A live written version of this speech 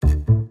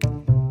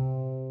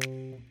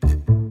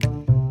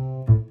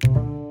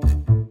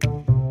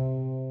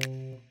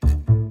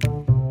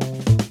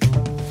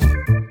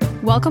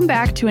Welcome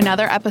back to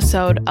another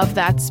episode of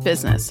That's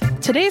Business.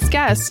 Today's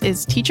guest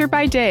is teacher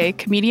by day,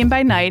 comedian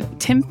by night,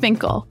 Tim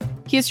Finkel.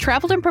 He has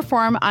traveled and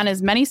performed on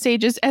as many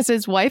stages as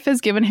his wife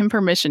has given him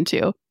permission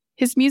to.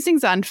 His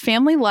musings on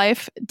family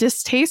life,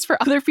 distaste for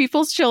other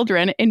people's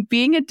children, and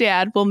being a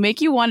dad will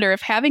make you wonder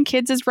if having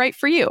kids is right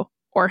for you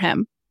or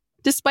him.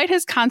 Despite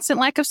his constant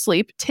lack of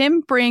sleep,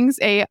 Tim brings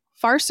a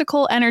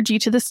farcical energy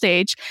to the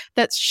stage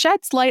that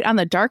sheds light on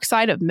the dark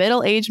side of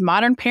middle-aged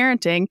modern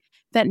parenting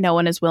that no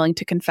one is willing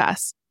to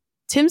confess.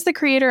 Tim's the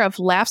creator of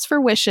Laughs for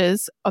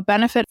Wishes, a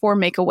benefit for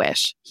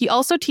Make-A-Wish. He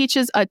also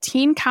teaches a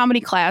teen comedy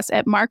class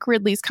at Mark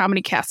Ridley's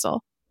Comedy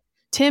Castle.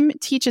 Tim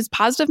teaches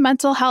positive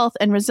mental health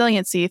and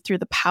resiliency through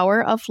the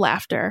power of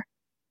laughter.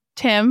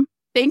 Tim,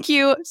 thank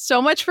you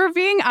so much for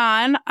being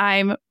on.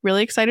 I'm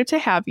really excited to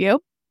have you.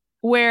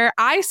 Where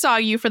I saw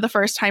you for the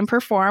first time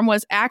perform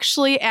was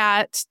actually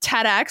at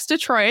TEDx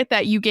Detroit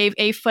that you gave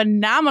a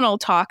phenomenal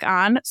talk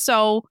on.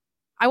 So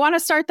I want to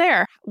start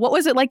there. What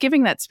was it like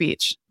giving that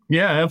speech?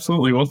 Yeah,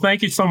 absolutely. Well,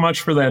 thank you so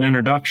much for that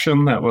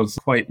introduction. That was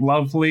quite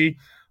lovely.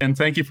 And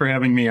thank you for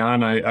having me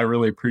on. I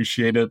really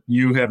appreciate it.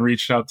 You had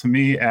reached out to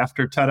me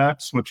after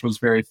TEDx, which was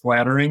very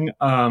flattering.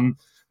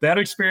 That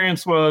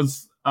experience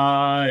was,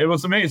 it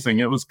was amazing.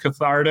 It was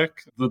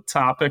cathartic. The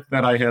topic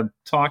that I had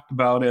talked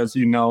about, as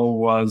you know,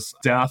 was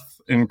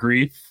death and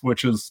grief,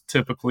 which is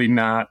typically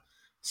not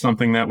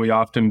something that we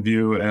often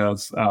view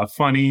as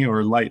funny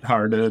or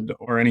lighthearted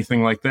or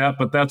anything like that.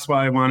 But that's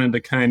why I wanted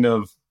to kind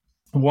of,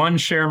 one,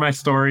 share my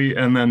story,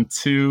 and then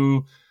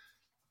two,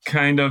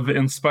 kind of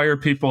inspire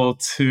people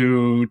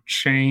to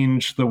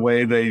change the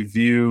way they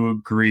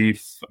view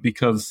grief,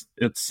 because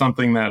it's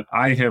something that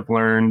I have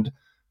learned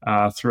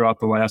throughout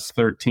the last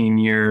 13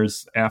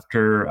 years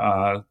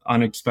after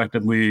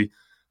unexpectedly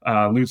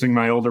losing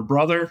my older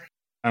brother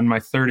on my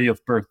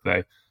 30th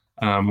birthday,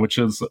 which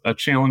is a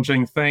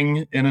challenging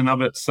thing in and of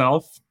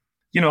itself.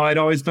 You know, I'd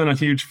always been a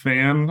huge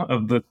fan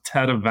of the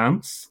TED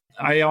events.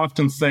 I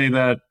often say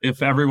that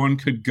if everyone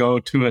could go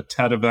to a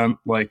TED event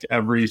like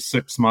every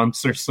 6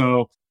 months or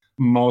so,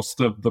 most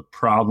of the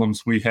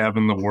problems we have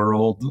in the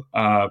world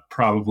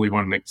probably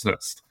wouldn't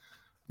exist.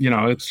 You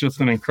know, it's just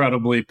an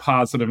incredibly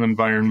positive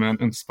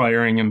environment,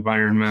 inspiring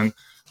environment.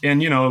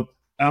 And, you know,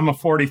 I'm a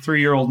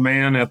 43-year-old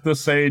man. At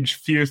this age,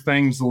 few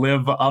things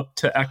live up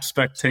to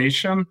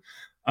expectation.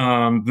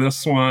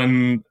 This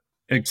one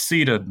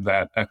exceeded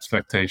that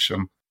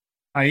expectation.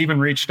 I even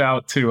reached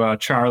out to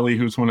Charlie,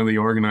 who's one of the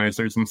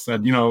organizers, and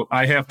said, you know,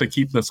 I have to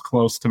keep this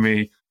close to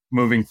me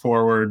moving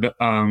forward.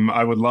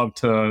 I would love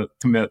to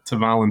commit to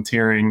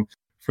volunteering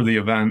for the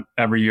event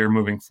every year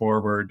moving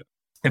forward.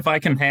 If I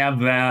can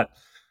have that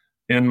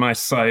in my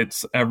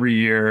sights every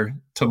year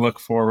to look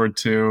forward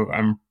to,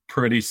 I'm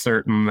pretty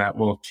certain that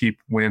will keep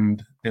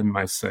wind in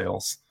my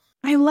sails.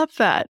 I love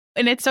that.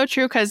 And it's so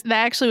true because that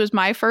actually was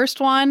my first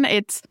one.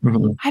 I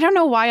don't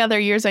know why other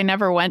years I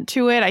never went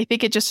to it. I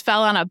think it just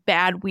fell on a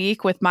bad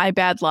week with my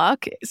bad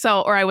luck.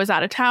 So, or I was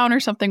out of town or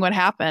something would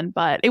happen,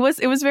 but it was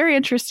very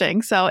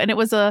interesting. So, and it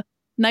was a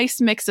nice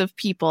mix of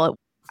people.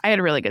 I had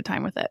a really good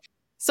time with it.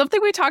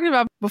 Something we talked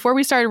about before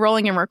we started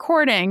rolling and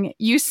recording,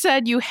 you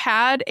said you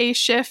had a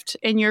shift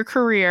in your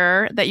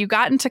career, that you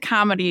got into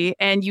comedy,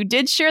 and you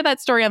did share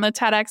that story on the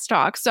TEDx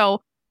talk.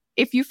 So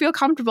if you feel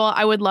comfortable,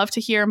 I would love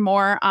to hear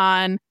more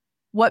on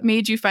what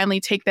made you finally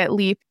take that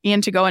leap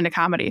and to go into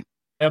comedy.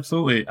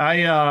 Absolutely.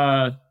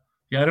 I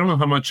don't know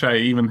how much I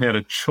even had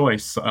a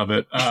choice of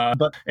it.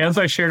 But as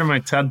I shared in my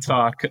TED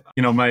talk,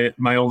 you know,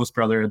 my oldest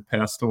brother had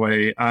passed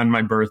away on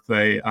my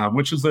birthday,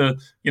 which is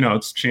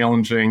it's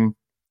challenging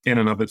in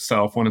and of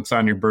itself. When it's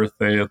on your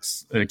birthday,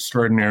 it's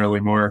extraordinarily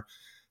more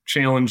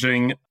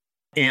challenging.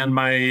 And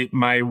my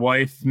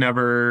wife I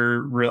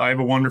have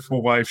a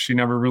wonderful wife. She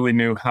never really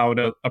knew how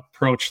to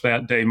approach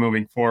that day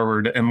moving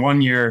forward. And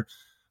one year,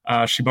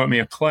 she bought me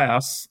a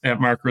class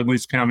at Mark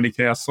Ridley's Comedy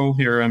Castle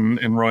here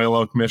in Royal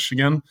Oak,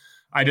 Michigan.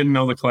 I didn't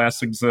know the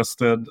class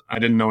existed. I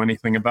didn't know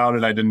anything about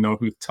it. I didn't know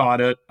who taught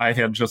it. I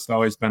had just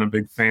always been a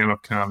big fan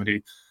of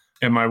comedy.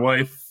 And my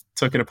wife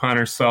took it upon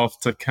herself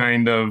to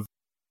kind of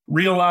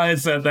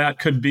realize that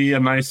could be a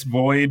nice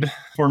void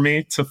for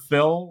me to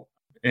fill.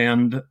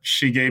 And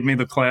she gave me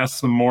the class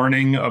the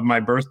morning of my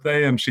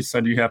birthday, and she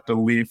said, you have to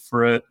leave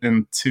for it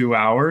in 2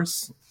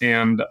 hours.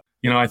 And,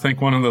 you know, I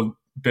think one of the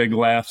big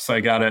laughs I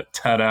got at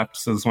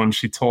TEDx is when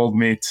she told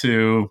me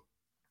to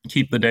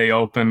keep the day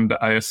open.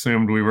 I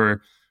assumed we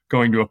were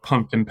going to a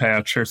pumpkin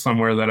patch or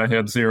somewhere that I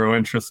had zero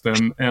interest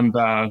in. And,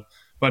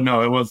 but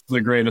no, it was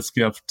the greatest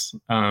gift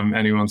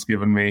anyone's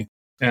given me.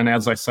 And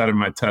as I said in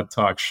my TED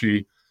talk,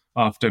 she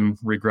often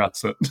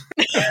regrets it,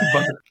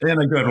 but in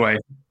a good way.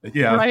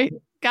 Yeah. Right.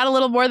 Got a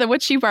little more than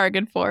what she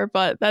bargained for,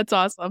 but that's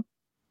awesome.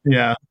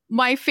 Yeah.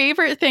 My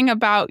favorite thing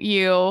about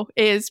you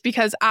is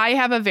because I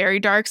have a very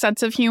dark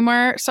sense of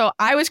humor. So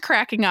I was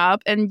cracking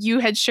up, and you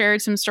had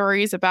shared some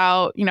stories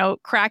about, you know,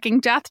 cracking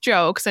death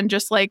jokes and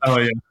just like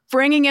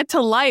bringing it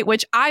to light,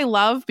 which I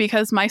love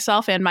because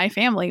myself and my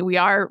family, we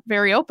are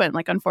very open,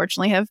 like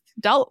unfortunately have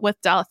dealt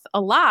with death a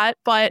lot.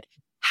 But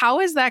how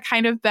has that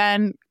kind of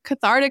been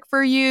cathartic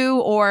for you,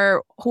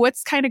 or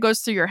what's kind of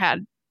goes through your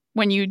head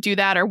when you do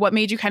that, or what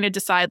made you kind of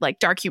decide like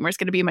dark humor is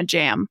going to be my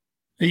jam?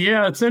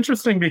 Yeah, it's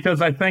interesting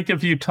because I think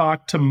if you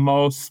talk to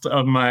most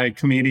of my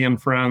comedian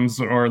friends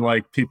or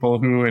like people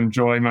who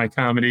enjoy my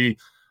comedy,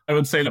 I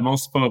would say that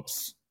most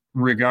folks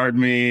regard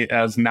me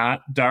as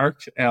not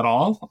dark at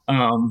all.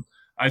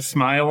 I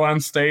smile on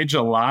stage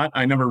a lot.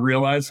 I never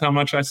realized how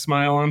much I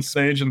smile on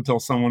stage until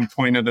someone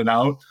pointed it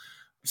out.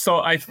 So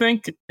I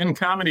think in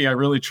comedy, I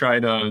really try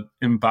to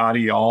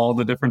embody all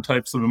the different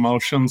types of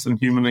emotions and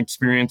human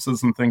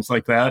experiences and things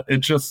like that. It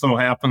just so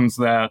happens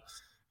that,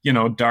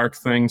 dark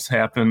things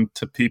happen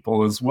to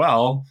people as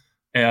well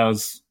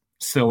as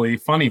silly,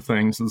 funny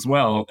things as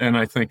well. And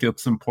I think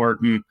it's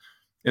important.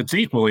 It's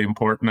equally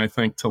important, I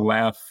think, to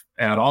laugh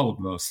at all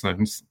of those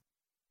things.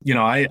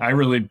 I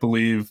really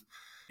believe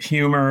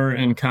humor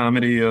and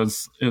comedy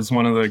is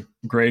one of the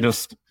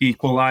greatest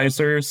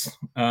equalizers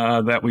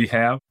that we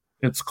have.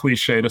 It's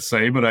cliche to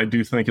say, but I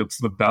do think it's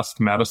the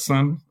best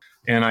medicine.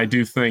 And I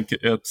do think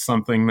it's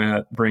something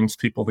that brings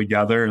people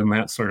together and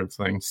that sort of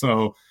thing.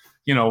 So,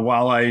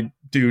 while I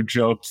do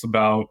jokes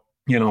about,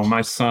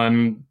 my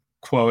son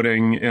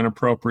quoting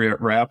inappropriate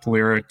rap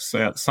lyrics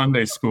at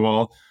Sunday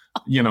school,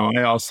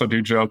 I also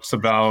do jokes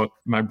about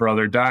my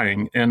brother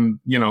dying. And,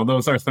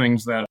 those are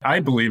things that I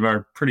believe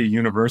are pretty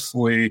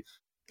universally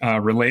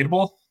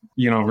relatable,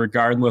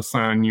 regardless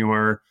on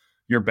your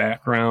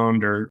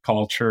background or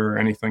culture or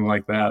anything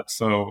like that.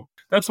 So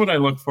that's what I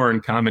look for in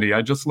comedy.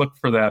 I just look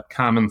for that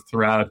common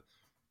thread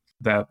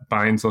that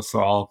binds us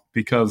all.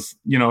 Because,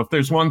 if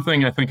there's one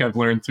thing I think I've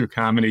learned through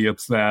comedy,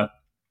 it's that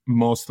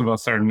most of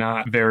us are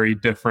not very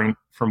different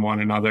from one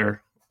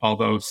another,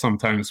 although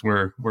sometimes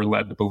we're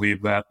led to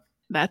believe that.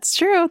 That's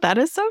true. That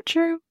is so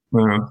true.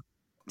 Yeah.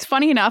 It's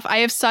funny enough, I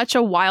have such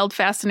a wild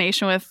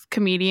fascination with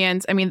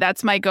comedians. I mean,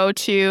 that's my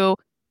go-to,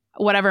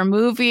 whatever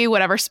movie,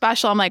 whatever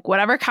special. I'm like,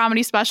 whatever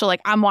comedy special,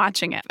 like I'm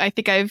watching it. I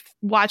think I've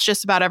watched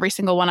just about every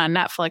single one on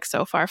Netflix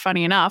so far,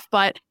 funny enough.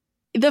 But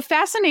the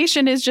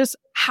fascination is just,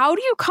 how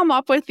do you come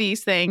up with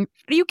these things?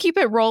 How do you keep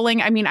it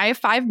rolling? I mean, I have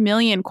 5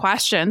 million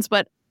questions,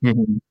 but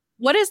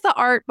what is the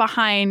art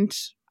behind?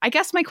 I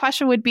guess my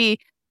question would be,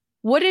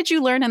 what did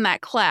you learn in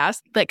that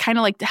class that kind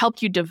of like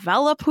helped you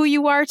develop who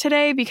you are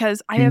today?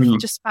 Because I have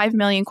just 5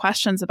 million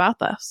questions about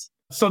this.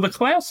 So the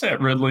class at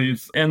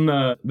Ridley's and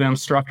the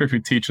instructor who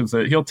teaches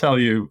it, he'll tell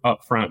you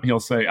up front, he'll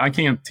say, I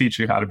can't teach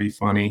you how to be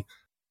funny.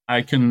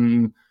 I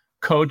can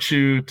coach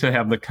you to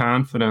have the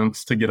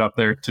confidence to get up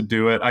there to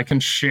do it. I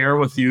can share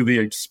with you the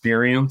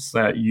experience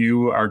that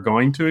you are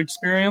going to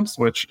experience,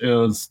 which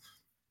is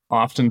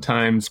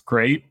oftentimes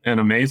great and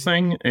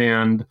amazing.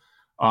 And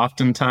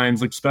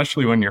oftentimes,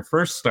 especially when you're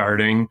first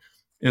starting,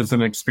 is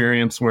an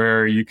experience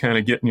where you kind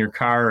of get in your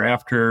car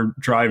after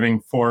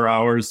driving 4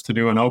 hours to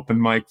do an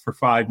open mic for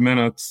 5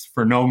 minutes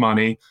for no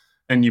money,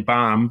 and you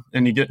bomb,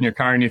 and you get in your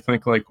car and you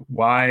think like,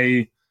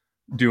 why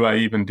do I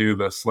even do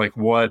this? Like,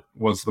 what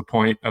was the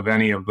point of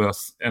any of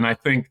this? And I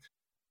think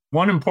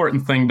one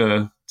important thing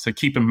to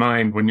keep in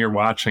mind when you're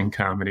watching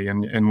comedy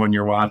and when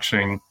you're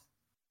watching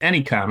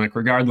any comic,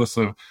 regardless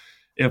of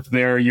if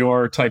they're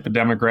your type of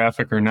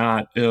demographic or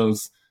not,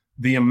 is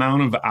the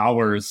amount of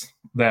hours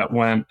that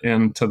went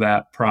into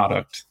that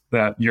product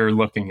that you're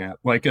looking at.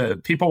 Like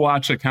people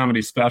watch a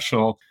comedy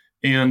special,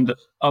 and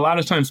a lot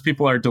of times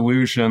people are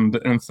delusioned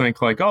and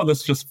think like, oh,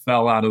 this just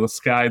fell out of the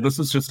sky. This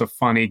is just a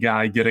funny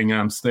guy getting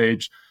on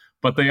stage.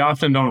 But they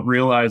often don't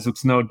realize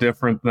it's no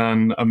different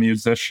than a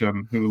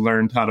musician who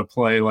learned how to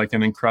play like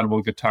an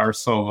incredible guitar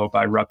solo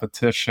by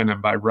repetition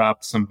and by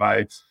reps and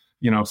by,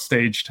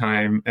 stage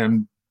time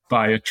and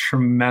by a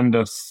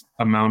tremendous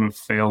amount of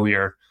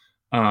failure.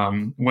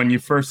 When you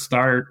first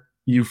start,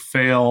 you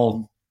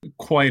fail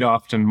quite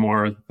often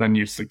more than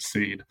you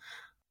succeed.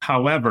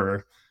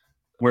 However,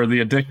 where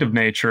the addictive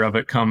nature of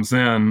it comes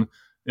in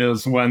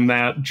is when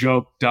that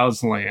joke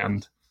does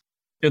land.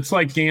 It's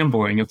like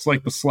gambling. It's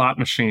like the slot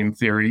machine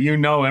theory.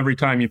 Every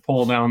time you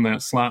pull down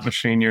that slot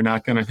machine, you're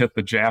not going to hit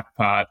the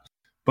jackpot,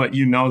 but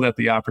that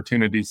the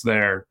opportunity's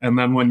there. And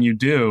then when you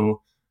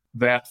do,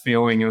 that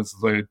feeling is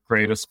the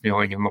greatest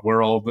feeling in the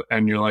world.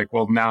 And you're like,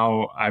 well,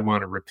 now I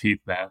want to repeat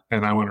that.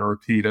 And I want to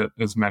repeat it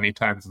as many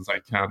times as I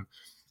can.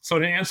 So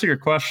to answer your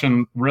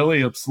question,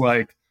 really, it's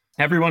like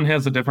everyone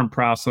has a different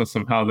process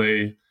of how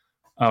they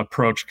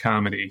approach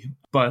comedy,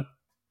 but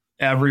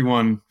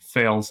everyone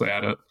fails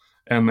at it,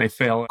 and they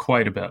fail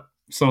quite a bit.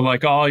 So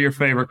like all your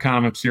favorite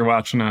comics you're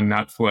watching on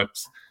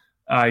Netflix,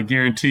 I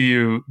guarantee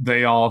you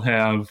they all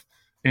have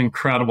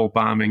incredible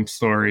bombing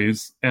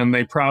stories, and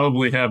they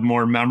probably have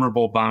more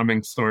memorable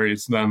bombing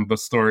stories than the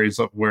stories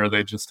of where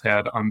they just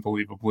had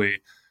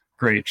unbelievably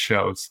great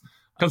shows.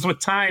 Because with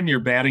time,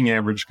 your batting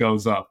average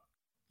goes up.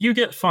 You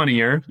get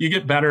funnier, you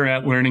get better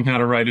at learning how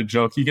to write a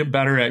joke, you get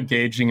better at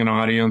gauging an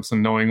audience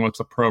and knowing what's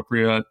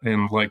appropriate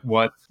and like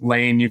what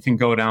lane you can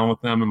go down with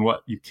them and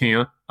what you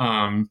can't.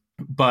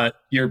 But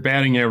your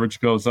batting average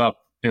goes up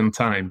in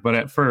time. But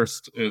at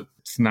first,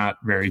 it's it's not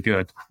very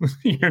good.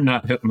 You're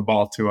not hitting the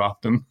ball too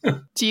often.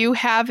 Do you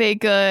have a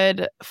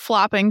good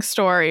flopping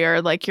story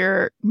or like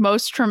your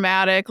most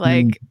traumatic,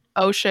 like,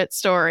 oh shit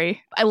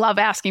story? I love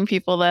asking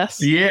people this.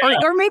 Yeah.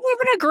 Or maybe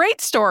even a great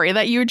story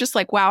that you're just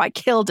like, wow, I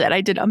killed it. I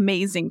did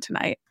amazing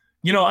tonight.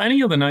 Any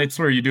of the nights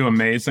where you do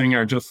amazing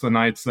are just the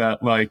nights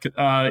that, like,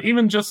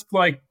 even just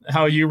like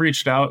how you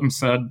reached out and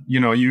said,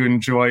 you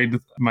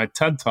enjoyed my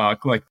TED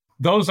Talk. Like,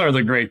 those are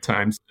the great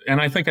times. And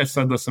I think I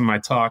said this in my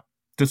talk.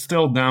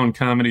 Distilled down,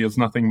 comedy is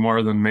nothing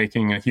more than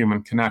making a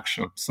human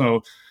connection.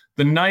 So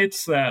the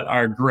nights that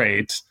are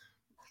great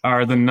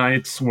are the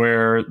nights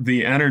where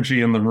the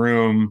energy in the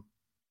room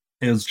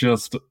is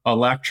just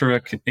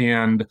electric,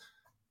 and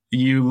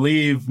you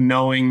leave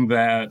knowing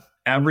that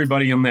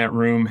everybody in that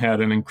room had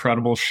an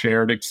incredible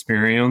shared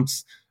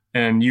experience,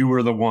 and you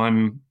were the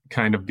one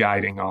kind of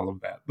guiding all of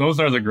that. Those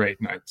are the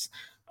great nights.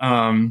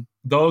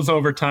 Those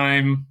over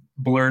time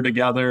blur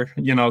together.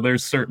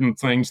 There's certain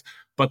things,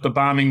 but the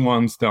bombing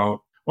ones don't.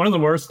 One of the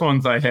worst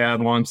ones I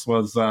had once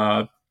was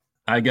I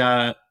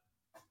got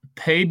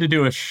paid to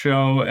do a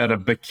show at a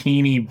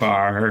bikini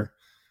bar,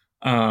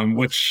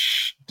 but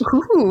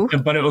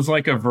it was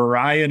like a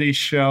variety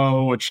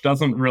show, which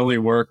doesn't really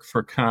work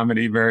for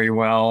comedy very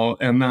well.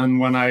 And then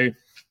when I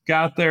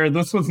got there,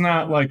 this was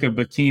not like a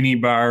bikini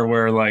bar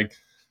where like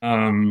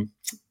the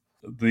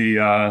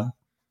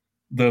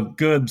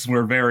goods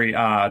were very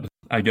odd,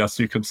 I guess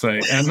you could say.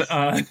 And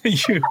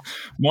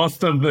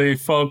most of the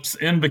folks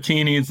in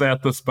bikinis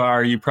at this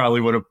bar, you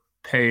probably would have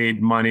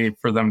paid money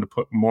for them to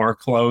put more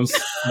clothes.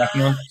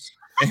 And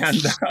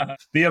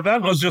the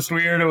event was just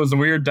weird. It was a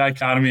weird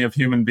dichotomy of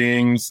human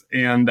beings.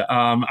 And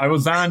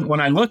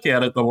when I look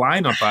at it, the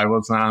lineup I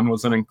was on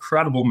was an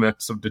incredible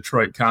mix of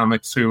Detroit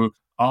comics who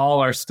all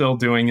are still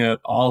doing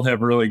it, all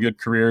have really good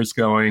careers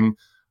going.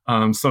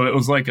 So it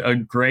was like a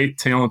great,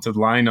 talented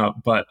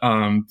lineup, but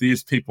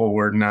these people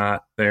were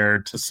not there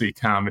to see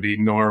comedy,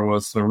 nor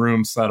was the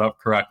room set up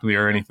correctly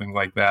or anything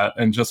like that.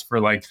 And just for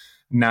like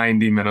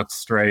 90 minutes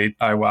straight,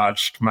 I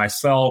watched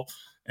myself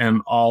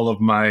and all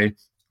of my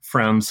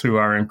friends who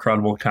are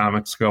incredible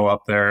comics go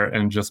up there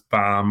and just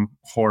bomb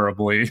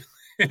horribly.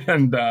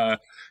 And,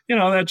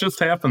 that just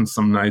happens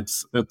some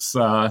nights.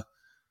 I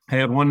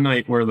had one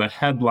night where the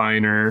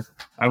headliner,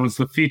 I was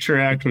the feature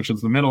act, which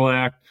is the middle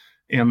act.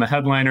 And the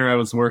headliner I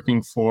was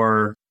working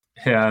for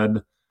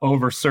had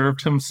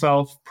overserved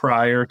himself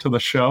prior to the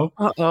show.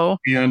 Uh-oh.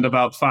 And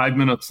about 5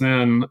 minutes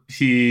in,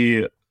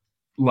 he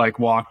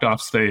walked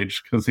off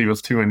stage because he was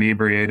too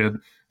inebriated.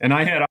 And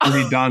I had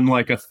already done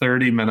like a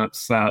 30-minute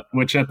set,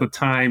 which at the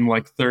time,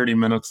 30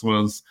 minutes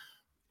was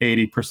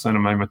 80%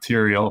 of my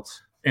material.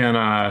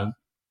 And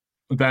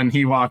then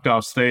he walked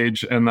off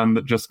stage, and then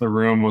just the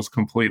room was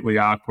completely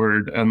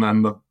awkward. And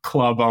then the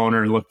club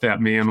owner looked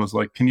at me and was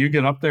like, "Can you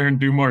get up there and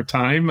do more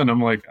time?" And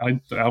I'm like,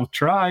 I'll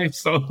try.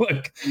 So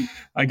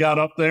I got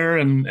up there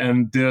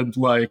and did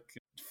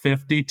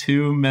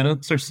 52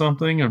 minutes or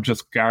something of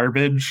just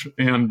garbage,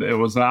 and it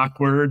was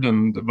awkward.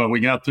 But we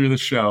got through the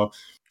show.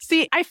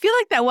 See, I feel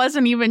like that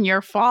wasn't even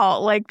your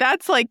fault.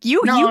 That's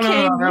you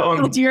came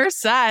with your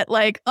set.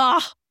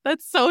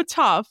 That's so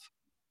tough.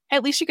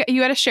 At least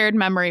you had a shared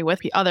memory with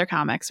the other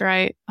comics,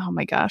 right? Oh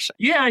my gosh.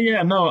 Yeah.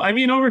 No, I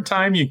mean, over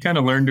time, you kind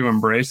of learn to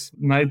embrace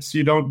nights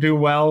you don't do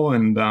well.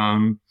 And,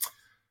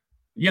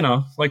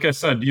 like I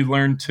said, you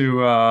learn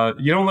to,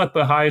 you don't let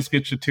the highs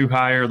get you too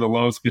high or the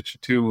lows get you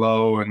too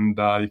low. And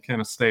you kind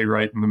of stay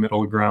right in the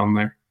middle ground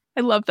there. I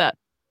love that.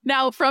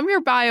 Now, from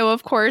your bio,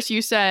 of course,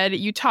 you said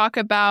you talk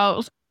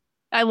about,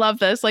 I love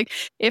this,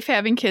 if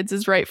having kids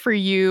is right for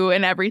you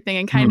and everything,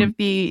 and kind of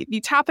the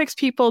topics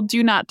people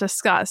do not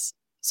discuss.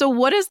 So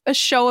what does a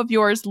show of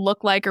yours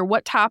look like, or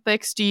what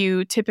topics do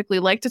you typically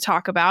like to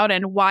talk about,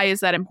 and why is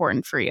that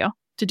important for you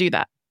to do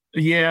that?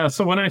 Yeah,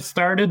 so when I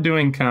started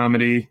doing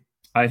comedy,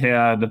 I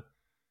had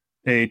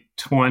a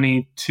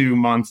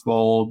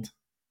 22-month-old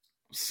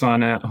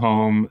son at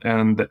home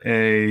and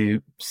a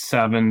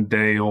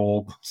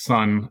 7-day-old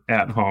son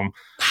at home.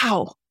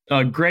 Wow.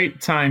 A great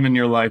time in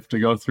your life to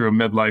go through a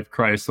midlife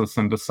crisis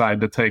and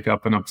decide to take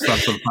up an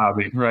obsessive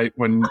hobby, right?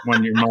 When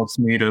you're most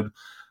needed.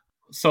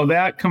 So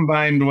that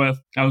combined with,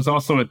 I was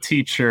also a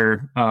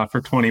teacher for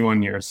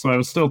 21 years. So I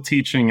was still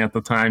teaching at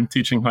the time,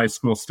 teaching high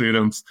school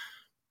students.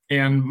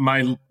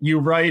 And you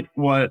write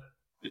what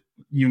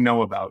you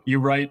know about. You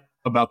write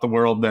about the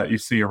world that you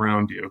see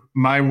around you.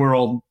 My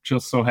world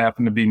just so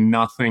happened to be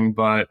nothing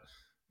but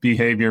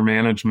behavior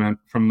management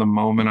from the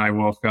moment I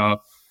woke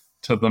up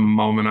to the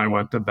moment I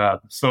went to bed.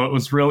 So it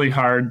was really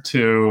hard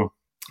to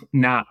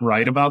not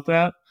write about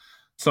that.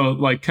 So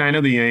kind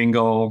of the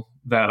angle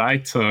that I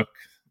took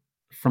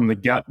from the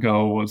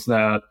get-go was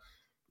that,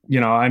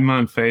 I'm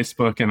on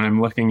Facebook and I'm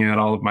looking at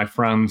all of my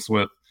friends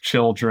with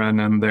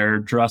children, and they're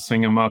dressing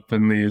them up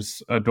in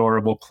these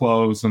adorable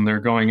clothes, and they're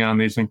going on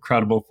these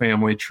incredible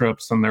family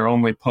trips, and they're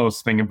only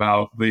posting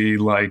about the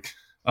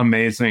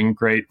amazing,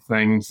 great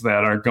things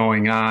that are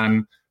going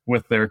on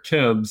with their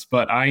kids.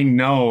 But I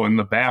know in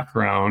the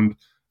background,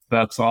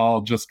 that's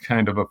all just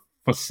kind of a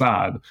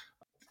facade.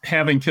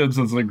 having kids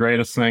is the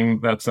greatest thing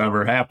that's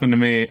ever happened to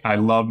me. I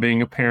love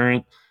being a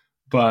parent,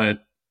 but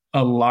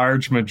a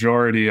large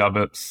majority of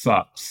it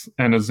sucks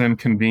and is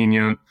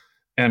inconvenient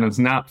and is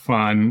not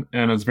fun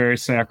and is very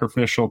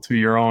sacrificial to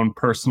your own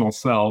personal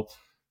self.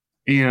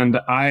 And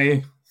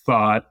I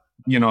thought,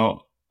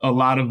 a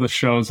lot of the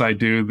shows I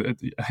do that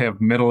have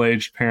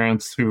middle-aged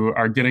parents who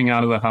are getting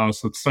out of the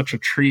house, it's such a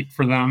treat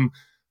for them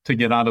to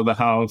get out of the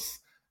house.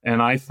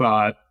 And I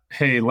thought,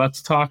 hey,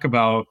 let's talk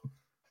about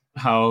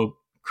how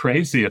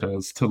crazy it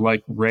is to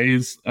like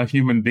raise a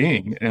human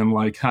being and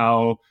like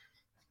how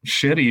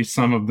shitty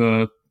some of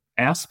the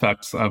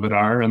aspects of it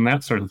are and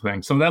that sort of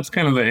thing. So that's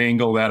kind of the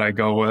angle that I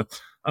go with.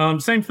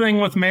 Same thing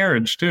with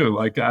marriage too.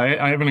 Like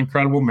I have an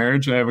incredible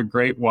marriage. I have a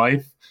great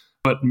wife,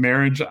 but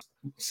marriage,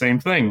 same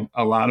thing.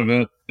 A lot of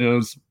it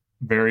is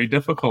very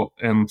difficult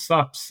and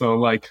sucks. So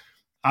like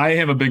I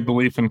have a big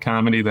belief in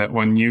comedy that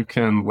when you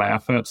can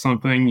laugh at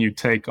something, you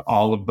take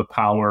all of the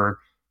power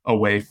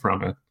away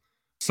from it.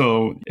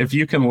 So if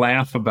you can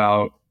laugh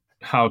about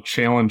how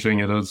challenging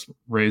it is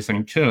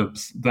raising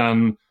kids,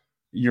 then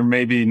you're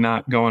maybe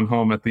not going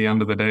home at the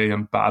end of the day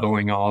and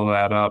bottling all of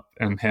that up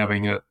and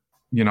having it,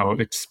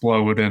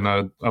 explode in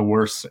a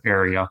worse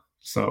area.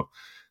 So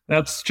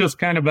that's just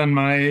kind of been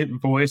my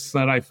voice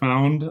that I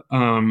found.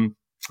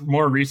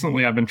 More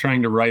recently, I've been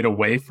trying to write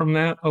away from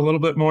that a little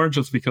bit more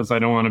just because I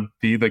don't want to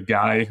be the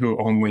guy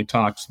who only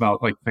talks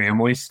about like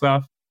family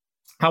stuff.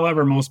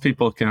 However, most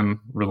people can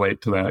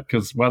relate to that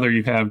because whether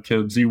you have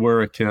kids, you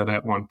were a kid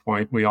at one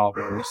point, we all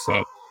were.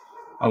 So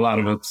a lot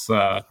of it's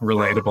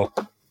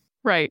relatable.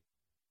 Right.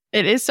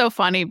 It is so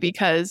funny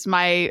because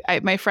my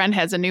friend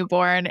has a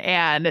newborn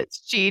and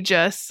she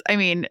just,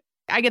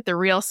 I get the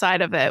real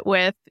side of it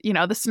with, the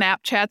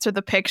Snapchats or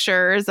the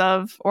pictures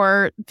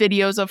or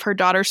videos of her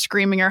daughter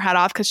screaming her head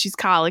off because she's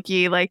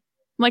colicky. Like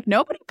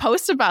nobody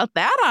posts about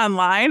that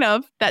online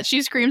of that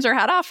she screams her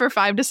head off for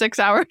 5 to 6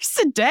 hours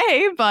a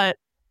day. But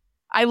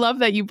I love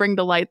that you bring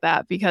to light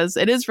that because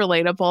it is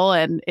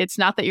relatable. And it's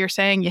not that you're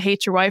saying you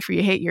hate your wife or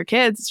you hate your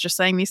kids. It's just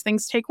saying these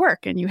things take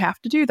work and you have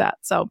to do that.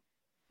 So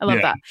I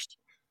love that.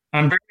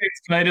 I'm very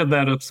excited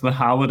that it's the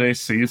holiday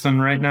season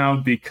right now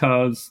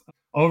because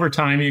over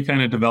time you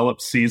kind of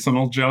develop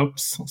seasonal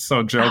jokes.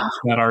 So jokes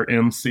that are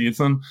in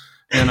season.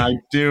 And I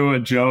do a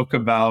joke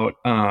about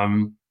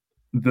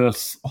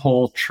this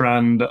whole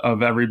trend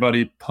of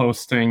everybody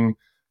posting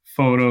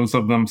photos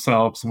of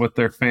themselves with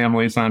their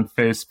families on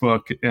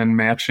Facebook in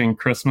matching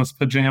Christmas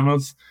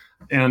pajamas.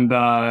 And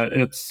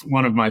it's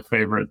one of my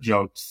favorite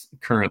jokes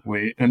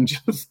currently. And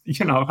just,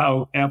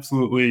 how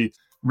absolutely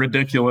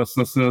ridiculous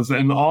this is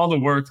and all the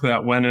work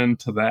that went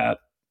into that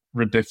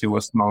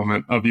ridiculous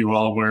moment of you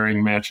all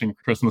wearing matching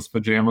Christmas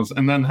pajamas.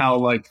 And then how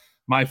like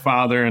my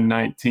father in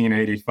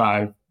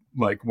 1985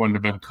 like wouldn't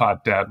have been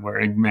caught dead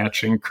wearing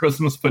matching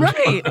Christmas pajamas.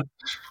 Right.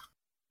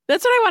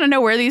 That's what I want to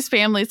know, where these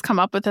families come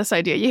up with this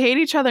idea. You hate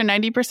each other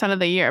 90% of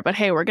the year, but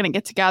hey, we're going to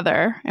get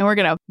together and we're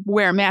going to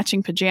wear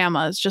matching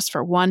pajamas just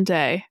for one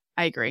day.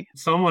 I agree.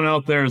 Someone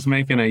out there is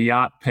making a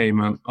yacht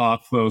payment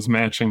off those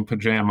matching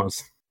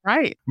pajamas.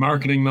 Right.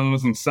 Marketing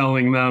those and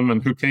selling them.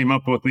 And who came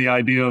up with the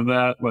idea of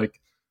that? Like,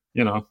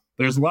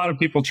 there's a lot of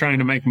people trying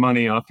to make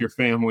money off your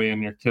family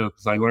and your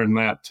kids. I learned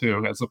that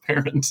too as a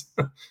parent.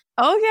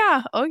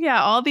 Oh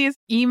yeah. All these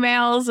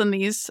emails and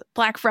these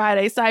Black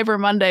Friday, Cyber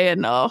Monday,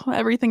 and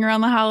everything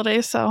around the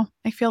holidays. So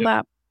I feel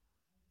that.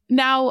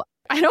 Now,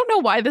 I don't know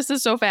why this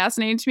is so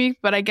fascinating to me,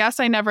 but I guess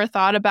I never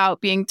thought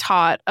about being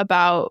taught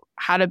about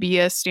how to be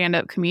a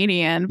stand-up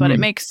comedian, but it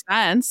makes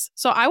sense.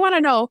 So I want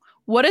to know,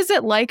 what is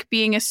it like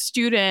being a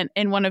student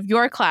in one of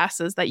your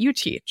classes that you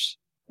teach?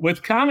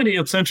 With comedy,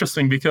 it's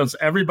interesting because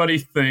everybody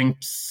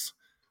thinks,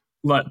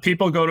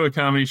 people go to a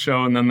comedy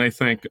show and then they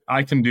think,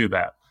 I can do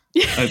that.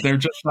 They're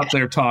just up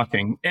there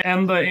talking.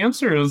 And the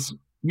answer is,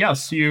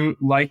 yes, you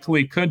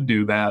likely could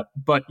do that,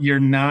 but you're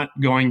not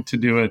going to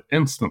do it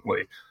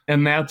instantly.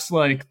 And that's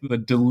like the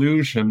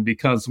delusion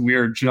because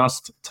we're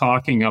just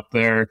talking up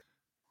there.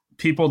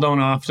 People don't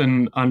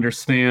often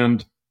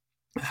understand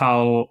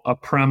how a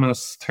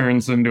premise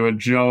turns into a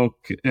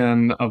joke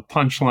and a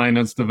punchline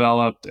is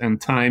developed and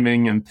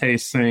timing and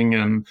pacing.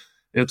 And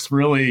it's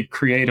really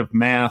creative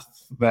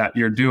math that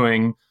you're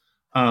doing.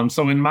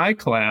 So in my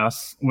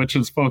class, which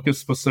is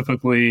focused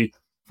specifically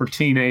for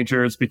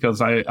teenagers,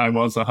 because I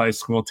was a high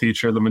school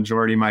teacher the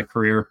majority of my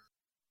career,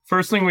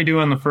 first thing we do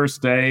on the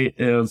first day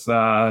is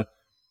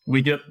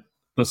we get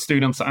the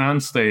students on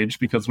stage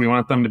because we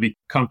want them to be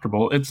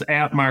comfortable. It's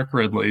at Mark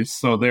Ridley's,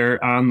 so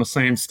they're on the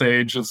same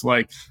stage as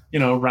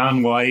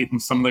Ron White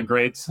and some of the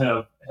greats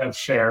have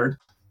shared.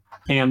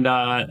 And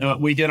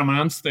we get them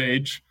on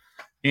stage.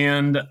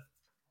 And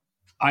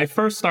I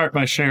first start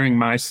by sharing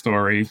my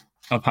story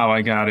of how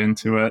I got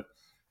into it.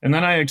 And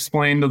then I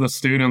explain to the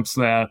students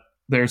that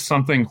there's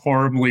something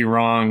horribly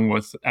wrong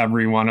with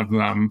every one of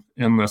them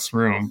in this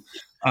room.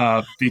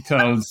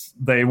 Because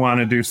they want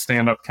to do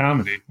stand-up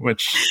comedy,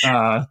 which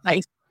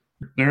nice.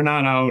 They're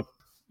not out,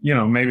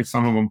 maybe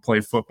some of them play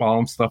football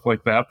and stuff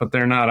like that, but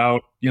they're not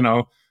out,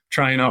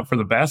 trying out for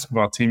the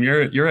basketball team.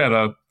 You're at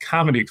a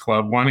comedy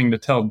club wanting to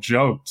tell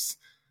jokes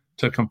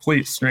to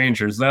complete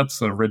strangers.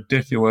 That's a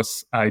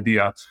ridiculous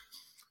idea.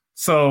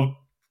 So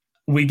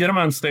we get them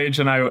on stage,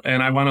 and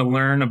I want to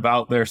learn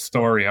about their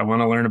story. I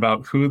want to learn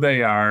about who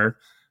they are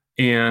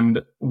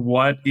and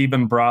what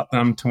even brought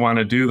them to want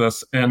to do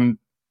this. And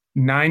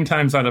 9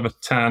 times out of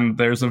 10,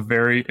 there's a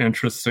very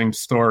interesting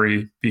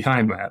story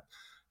behind that.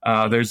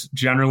 There's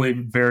generally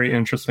very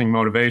interesting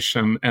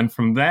motivation. And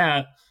from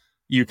that,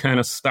 you kind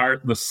of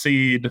start the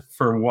seed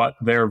for what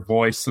their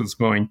voice is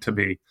going to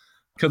be.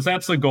 Because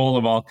that's the goal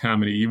of all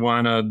comedy. You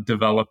want to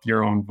develop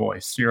your own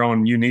voice, your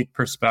own unique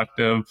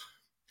perspective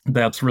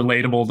that's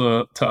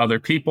relatable to other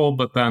people,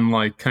 but then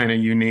like kind of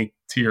unique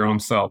to your own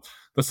self.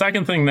 The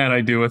second thing that I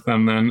do with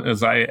them then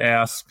is I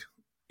ask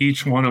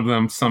each one of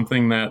them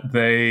something that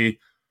they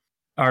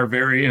are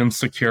very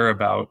insecure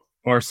about,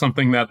 or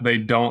something that they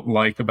don't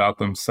like about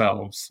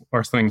themselves,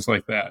 or things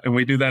like that. And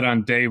we do that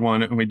on day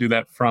one, and we do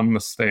that from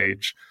the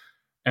stage.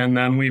 And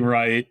then we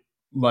write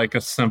like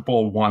a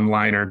simple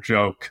one-liner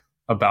joke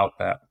about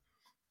that.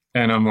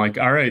 And I'm like,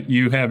 all right,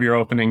 you have your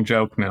opening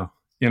joke now.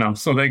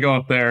 So they go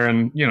up there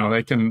and,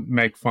 they can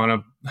make fun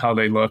of how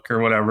they look or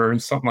whatever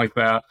and something like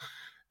that.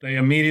 They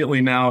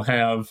immediately now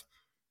have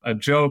a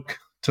joke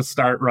to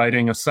start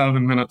writing a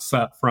 7-minute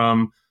set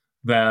from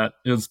that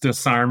is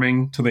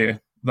disarming to the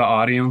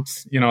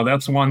audience.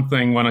 That's one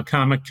thing when a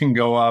comic can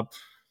go up.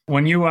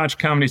 When you watch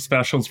comedy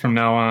specials from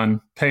now on,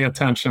 pay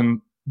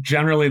attention.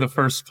 Generally, the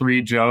first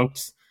 3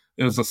 jokes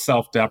is a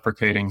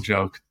self-deprecating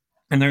joke.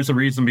 And there's a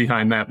reason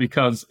behind that,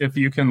 because if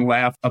you can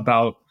laugh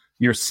about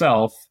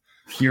yourself,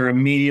 you're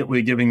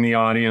immediately giving the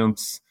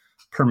audience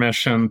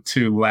permission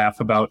to laugh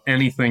about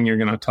anything you're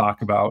going to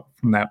talk about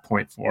from that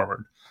point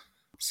forward.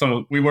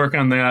 So we work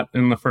on that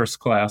in the first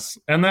class.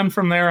 And then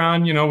from there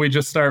on, we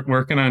just start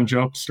working on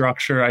joke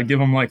structure. I give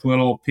them like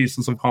little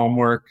pieces of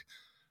homework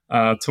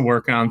to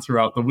work on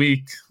throughout the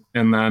week,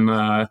 and then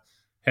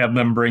have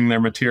them bring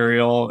their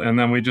material. And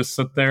then we just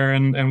sit there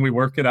and we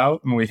work it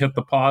out, and we hit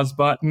the pause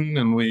button,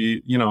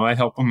 and I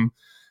help them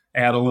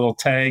add a little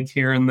tag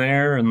here and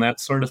there and that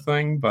sort of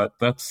thing. But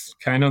that's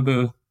kind of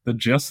the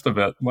gist of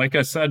it. Like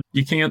I said,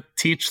 you can't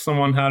teach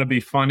someone how to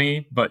be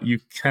funny, but you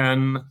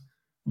can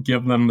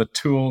give them the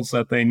tools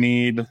that they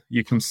need.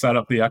 You can set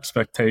up the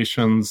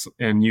expectations,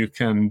 and you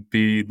can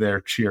be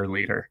their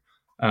cheerleader,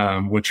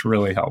 which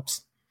really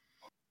helps.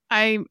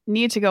 I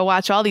need to go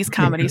watch all these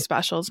comedy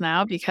specials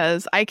now,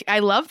 because I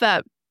love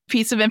that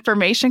piece of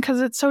information,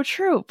 because it's so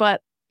true.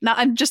 But now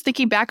I'm just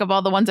thinking back of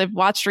all the ones I've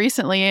watched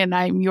recently, and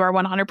you are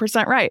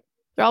 100% right.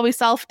 They're always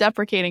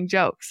self-deprecating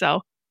jokes.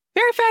 So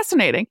very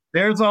fascinating.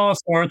 There's all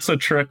sorts of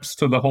tricks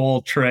to the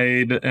whole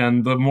trade.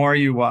 And the more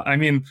you watch,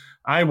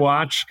 I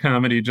watch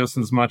comedy just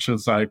as much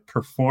as I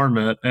perform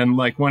it. And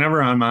like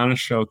whenever I'm on a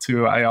show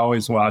too, I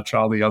always watch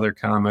all the other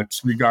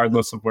comics,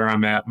 regardless of where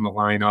I'm at in the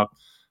lineup,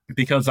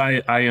 because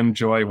I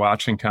enjoy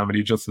watching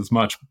comedy just as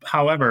much.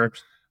 However,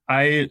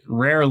 I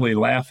rarely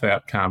laugh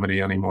at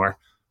comedy anymore.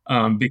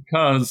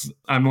 Because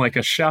I'm like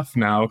a chef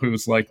now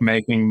who's like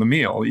making the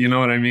meal, you know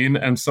what I mean?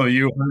 And so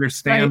you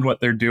understand what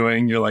they're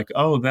doing. You're like,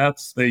 oh,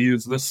 they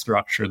use this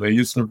structure. They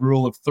use the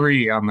rule of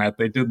 3 on that.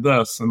 They did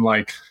this. And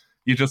like,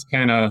 you just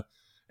kind of,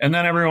 and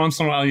then every once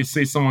in a while you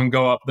see someone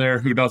go up there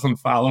who doesn't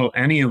follow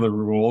any of the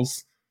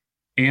rules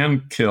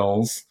and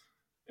kills.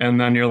 And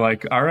then you're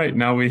like, all right,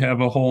 now we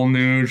have a whole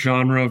new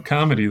genre of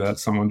comedy that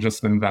someone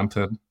just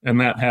invented.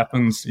 And that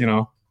happens,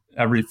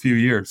 every few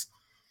years.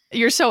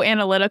 You're so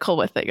analytical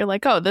with it. You're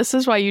like, oh, this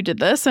is why you did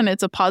this, and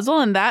it's a puzzle,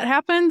 and that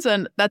happens.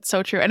 And that's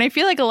so true. And I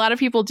feel like a lot of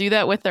people do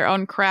that with their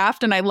own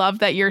craft. And I love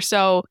that you're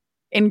so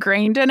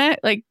ingrained in it.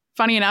 Like,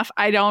 funny enough,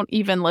 I don't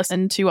even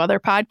listen to other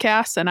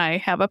podcasts, and I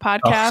have a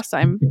podcast.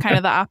 I'm kind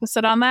of the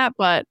opposite on that.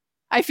 But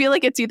I feel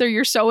like it's either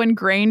you're so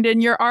ingrained in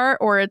your art,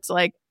 or it's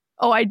like,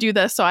 oh, I do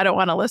this, so I don't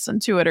want to listen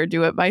to it or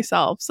do it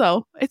myself.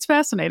 So it's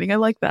fascinating. I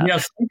like that. Yeah,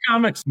 some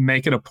comics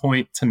make it a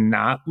point to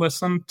not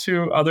listen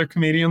to other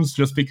comedians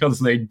just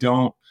because they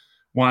don't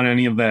want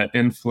any of that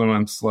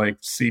influence like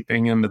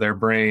seeping into their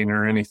brain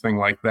or anything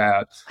like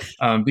that.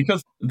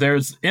 Because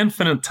there's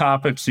infinite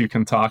topics you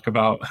can talk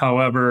about.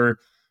 However,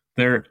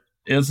 there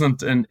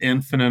isn't an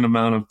infinite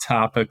amount of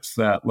topics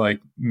that like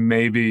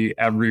maybe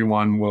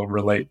everyone will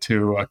relate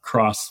to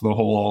across the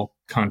whole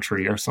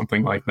country or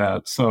something like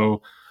that.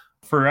 So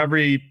for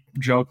every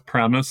joke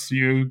premise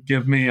you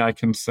give me, I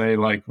can say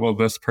like, well,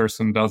 this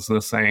person does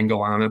this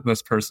angle on it.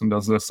 This person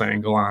does this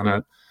angle on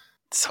it.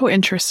 So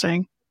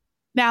interesting.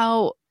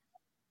 Now,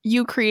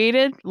 you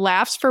created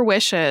Laughs for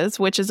Wishes,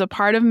 which is a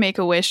part of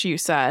Make-A-Wish, you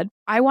said.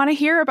 I want to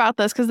hear about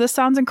this because this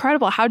sounds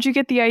incredible. How'd you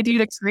get the idea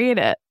to create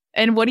it?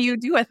 And what do you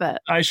do with it?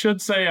 I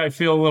should say I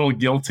feel a little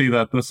guilty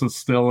that this is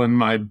still in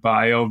my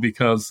bio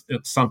because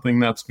it's something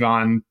that's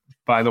gone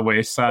by the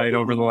wayside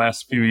over the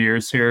last few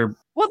years here.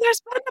 Well,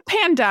 there's been a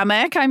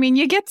pandemic. I mean,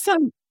 you get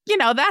some,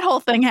 that whole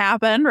thing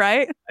happened,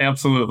 right?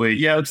 Absolutely.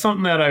 Yeah, it's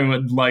something that I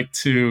would like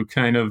to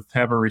kind of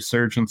have a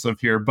resurgence of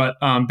here. But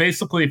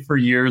basically, for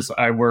years,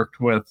 I worked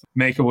with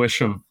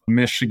Make-A-Wish of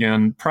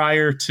Michigan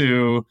prior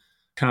to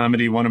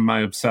comedy, one of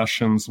my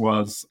obsessions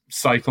was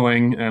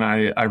cycling, and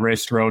I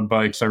raced road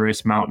bikes, I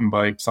raced mountain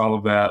bikes, all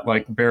of that,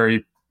 like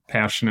very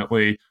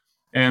passionately.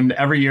 And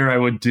every year I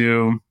would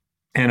do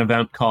an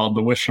event called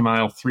the Wish a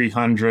Mile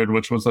 300,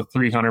 which was a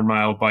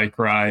 300-mile bike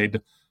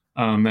ride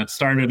that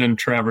started in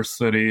Traverse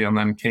City and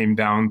then came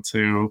down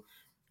to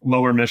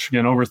Lower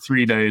Michigan over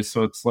 3 days.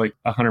 So it's like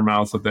 100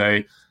 miles a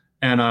day.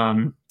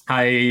 And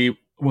I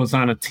was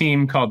on a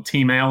team called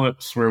Team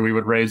Alex, where we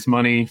would raise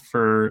money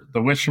for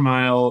the Wish a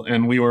Mile.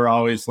 And we were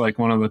always like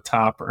one of the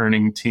top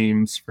earning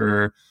teams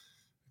for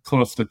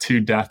close to 2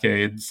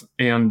 decades.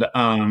 And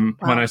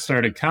when I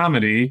started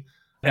comedy,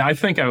 I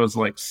think I was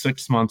like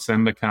 6 months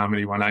into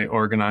comedy when I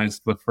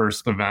organized the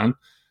first event,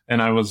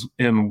 and I was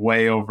in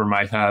way over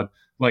my head.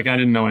 Like I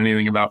didn't know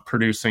anything about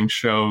producing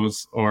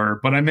shows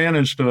but I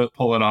managed to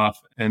pull it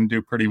off and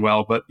do pretty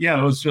well. But yeah,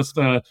 it was just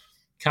a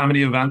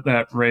comedy event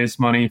that raised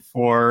money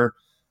for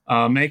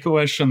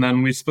Make-A-Wish. And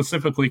then we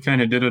specifically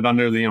kind of did it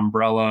under the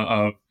umbrella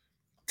of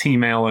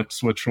Team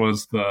Alex, which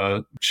was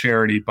the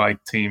charity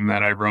bike team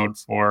that I rode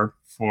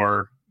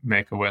for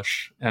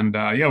Make-A-Wish. And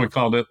we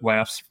called it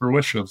Laughs for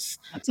Wishes.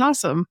 That's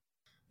awesome.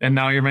 And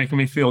now you're making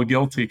me feel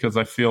guilty because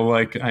I feel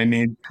like I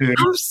need to.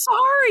 I'm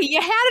sorry. You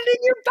had it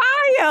in your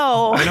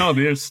bio. I know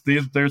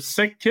there's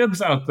sick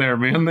kids out there,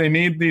 man. They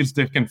need these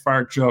dick and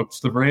fart jokes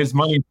to raise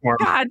money for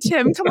them. God,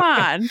 Tim, come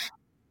on.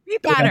 Be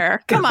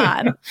better. Come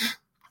on.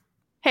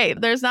 Hey,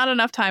 there's not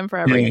enough time for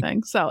everything.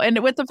 Yeah. So,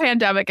 and with the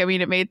pandemic, I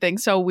mean, it made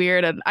things so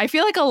weird. And I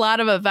feel like a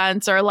lot of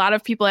events, or a lot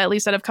of people, at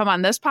least that have come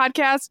on this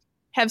podcast,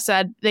 have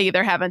said they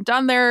either haven't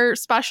done their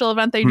special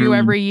event they do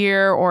every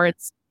year, or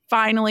it's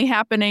finally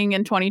happening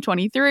in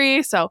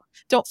 2023. So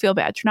don't feel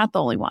bad. You're not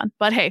the only one.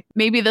 But hey,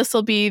 maybe this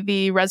will be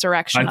the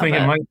resurrection. I think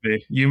it might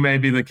be. You may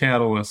be the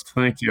catalyst.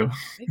 Thank you.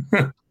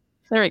 There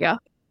we go.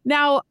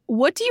 Now,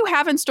 what do you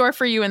have in store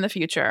for you in the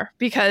future?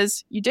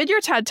 Because you did your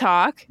TED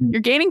Talk,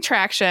 you're gaining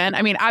traction.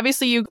 I mean,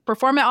 obviously you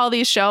perform at all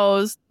these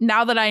shows.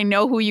 Now that I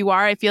know who you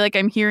are, I feel like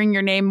I'm hearing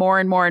your name more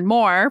and more and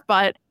more.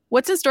 But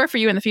what's in store for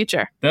you in the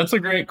future? That's a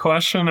great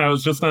question. I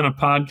was just on a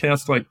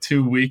podcast like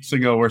 2 weeks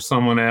ago where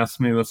someone asked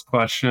me this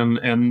question,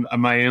 and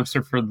my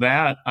answer for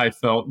that, I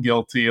felt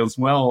guilty as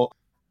well,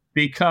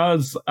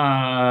 because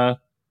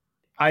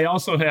I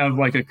also have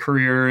like a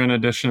career in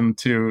addition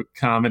to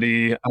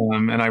comedy,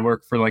 and I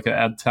work for like an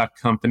ed tech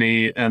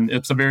company, and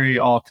it's a very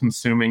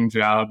all-consuming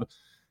job.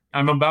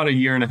 I'm about 1.5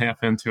 years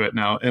into it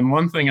now. And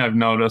one thing I've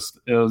noticed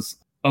is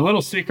a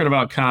little secret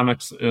about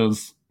comics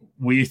is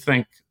we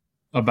think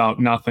about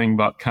nothing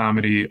but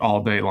comedy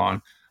all day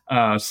long.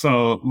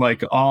 So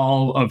like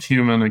all of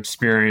human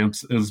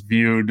experience is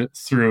viewed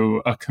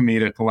through a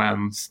comedic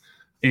lens,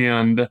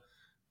 and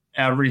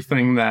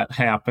everything that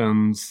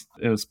happens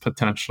is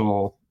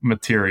potential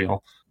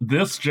material.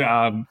 This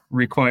job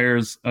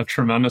requires a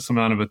tremendous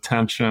amount of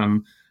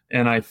attention.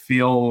 And I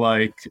feel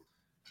like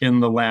in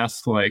the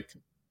last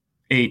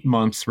 8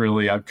 months,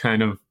 really, I've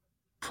kind of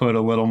put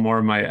a little more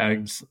of my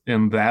eggs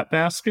in that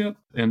basket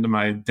into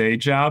my day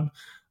job.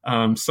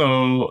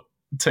 So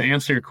to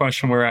answer your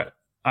question, where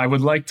I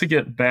would like to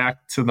get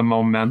back to the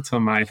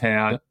momentum I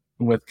had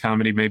with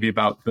comedy maybe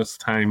about this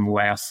time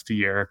last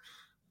year.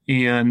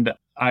 And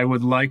I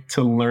would like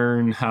to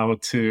learn how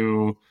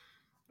to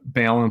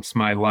balance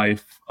my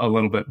life a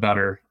little bit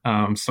better.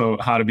 So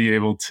how to be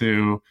able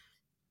to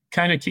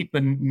kind of keep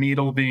the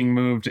needle being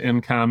moved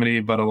in comedy,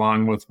 but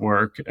along with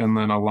work and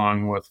then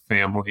along with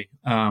family,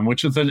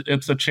 which is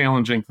it's a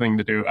challenging thing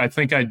to do. I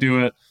think I do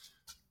it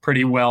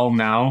pretty well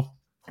now,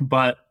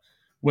 but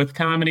with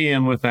comedy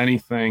and with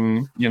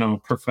anything,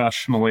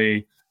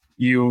 professionally,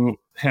 you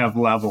have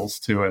levels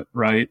to it,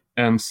 right?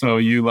 And so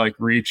you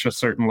reach a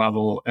certain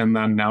level, and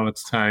then now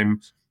it's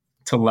time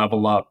to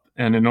level up.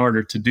 And in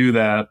order to do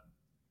that,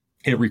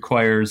 it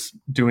requires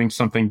doing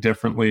something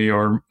differently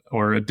or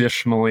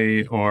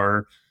additionally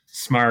or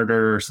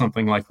smarter or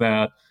something like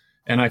that.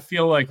 And I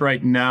feel like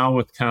right now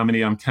with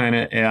comedy, I'm kind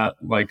of at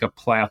a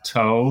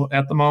plateau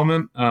at the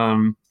moment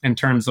in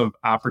terms of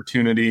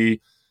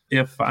opportunity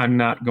if I'm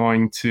not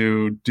going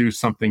to do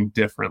something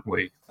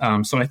differently.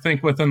 So I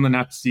think within the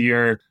next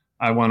year,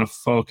 I want to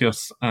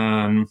focus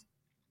on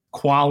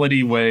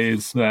quality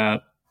ways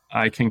that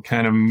I can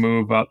kind of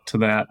move up to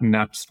that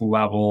next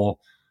level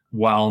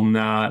while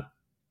not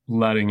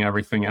letting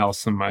everything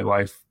else in my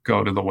life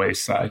go to the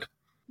wayside.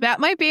 That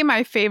might be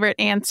my favorite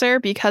answer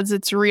because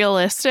it's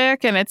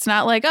realistic and it's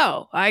not like,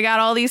 oh, I got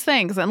all these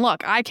things. And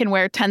look, I can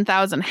wear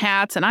 10,000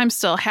 hats and I'm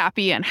still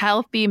happy and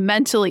healthy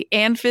mentally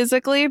and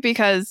physically,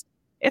 because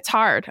it's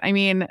hard. I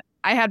mean,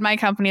 I had my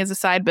company as a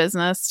side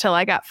business till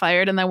I got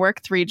fired and then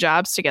worked 3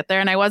 jobs to get there.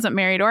 And I wasn't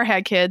married or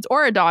had kids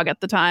or a dog at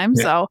the time.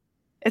 Yeah. So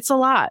it's a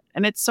lot.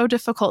 And it's so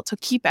difficult to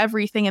keep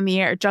everything in the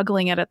air,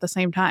 juggling it at the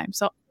same time.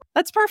 So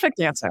that's perfect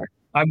answer.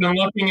 I've been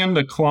looking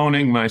into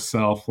cloning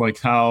myself,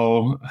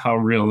 how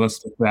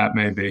realistic that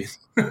may be.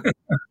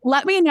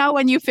 Let me know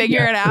when you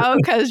figure it out,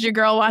 because your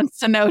girl wants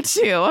to know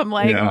too. I'm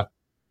like,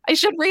 I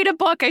should read a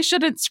book. I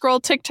shouldn't scroll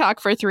TikTok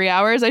for 3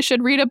 hours. I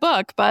should read a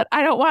book, but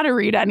I don't want to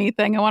read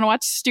anything. I want to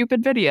watch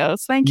stupid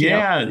videos. Thank you.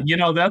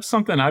 Yeah, that's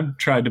something I've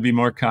tried to be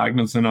more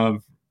cognizant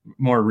of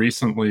more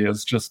recently,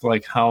 is just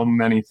like how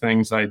many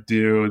things I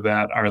do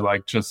that are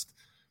like just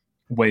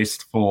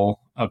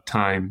wasteful of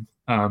time,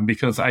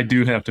 because I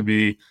do have to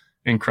be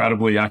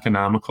incredibly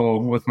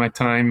economical with my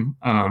time.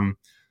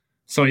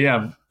 So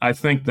yeah, I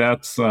think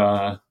that's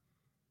a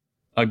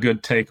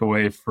good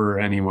takeaway for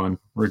anyone,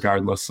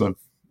 regardless of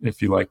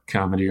if you like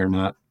comedy or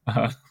not,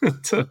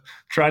 to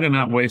try to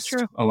not waste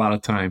a lot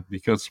of time,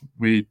 because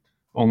we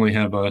only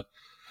have a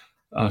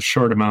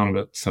short amount of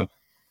it. So,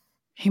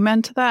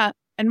 amen to that.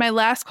 And my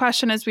last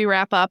question as we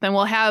wrap up, and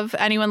we'll have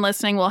anyone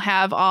listening, we'll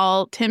have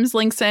all Tim's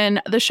links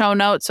in the show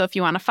notes. So if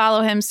you want to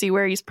follow him, see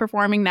where he's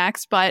performing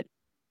next. But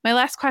my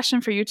last question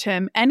for you,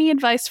 Tim, any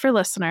advice for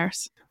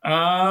listeners?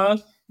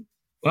 Well,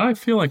 I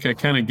feel like I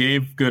kind of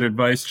gave good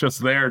advice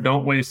just there.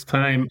 Don't waste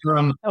time.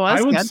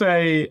 I would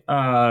say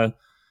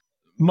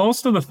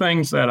most of the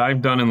things that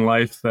I've done in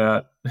life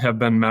that have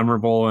been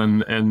memorable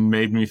and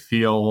made me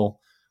feel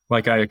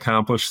like I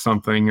accomplished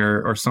something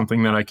or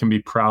something that I can be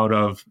proud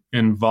of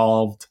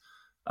involved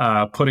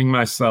putting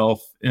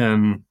myself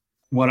in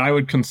what I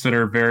would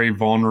consider very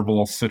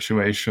vulnerable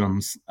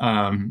situations,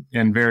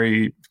 and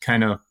very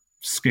kind of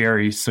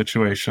scary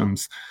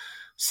situations.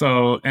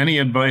 So any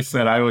advice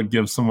that I would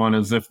give someone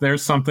is, if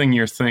there's something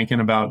you're thinking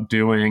about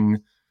doing,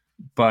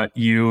 but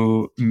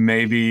you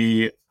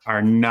maybe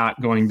are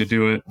not going to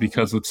do it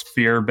because it's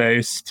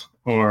fear-based,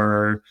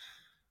 or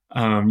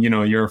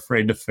you're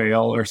afraid to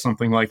fail or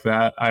something like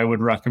that, I would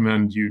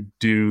recommend you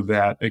do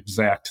that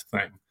exact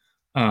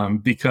thing,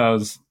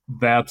 because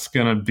that's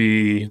going to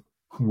be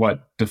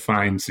what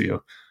defines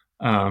you.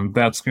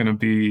 That's going to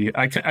be,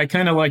 I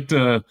kind of like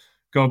to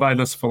go by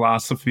this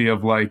philosophy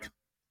of like,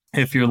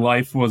 if your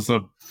life was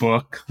a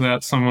book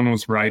that someone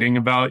was writing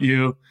about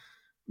you,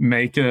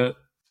 make it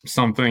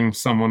something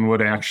someone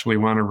would actually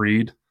want to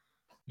read.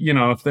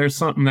 If there's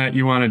something that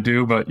you want to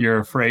do, but you're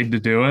afraid to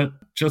do it,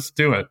 just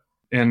do it.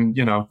 And,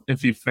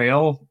 if you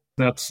fail,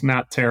 that's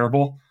not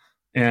terrible.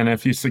 And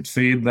if you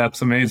succeed,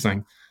 that's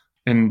amazing.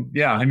 And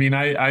yeah, I mean,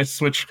 I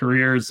switched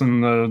careers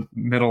in the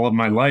middle of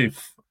my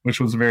life, which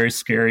was a very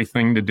scary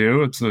thing to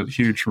do. It's a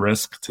huge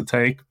risk to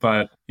take,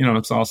 but,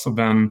 it's also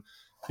been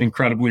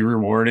incredibly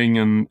rewarding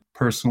and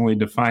personally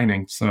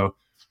defining. So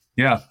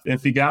yeah,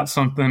 if you got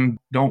something,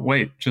 don't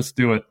wait, just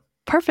do it.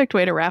 Perfect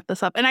way to wrap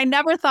this up. And I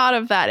never thought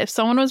of that. If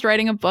someone was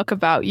writing a book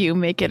about you,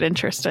 make it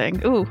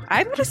interesting. Ooh,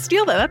 I'm going to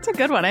steal that. That's a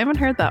good one. I haven't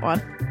heard that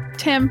one.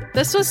 Tim,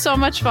 this was so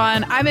much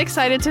fun. I'm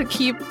excited to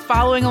keep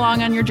following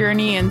along on your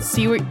journey and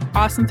see what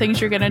awesome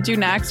things you're going to do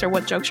next, or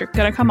what jokes you're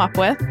going to come up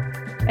with.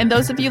 And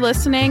those of you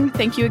listening,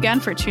 thank you again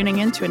for tuning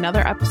in to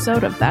another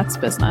episode of That's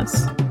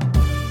Business.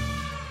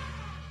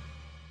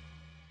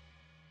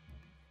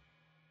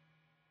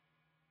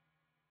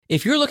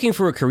 If you're looking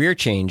for a career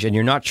change and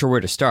you're not sure where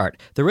to start,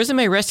 the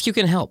Resume Rescue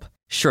can help.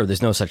 Sure,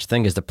 there's no such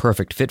thing as the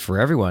perfect fit for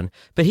everyone,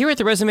 but here at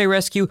the Resume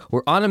Rescue,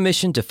 we're on a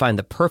mission to find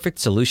the perfect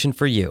solution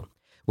for you.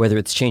 Whether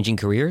it's changing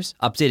careers,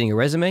 updating a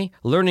resume,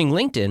 learning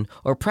LinkedIn,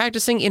 or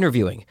practicing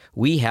interviewing,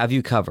 we have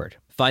you covered.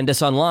 Find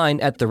us online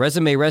at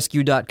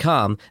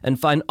theresumerescue.com and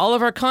find all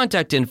of our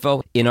contact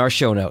info in our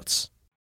show notes.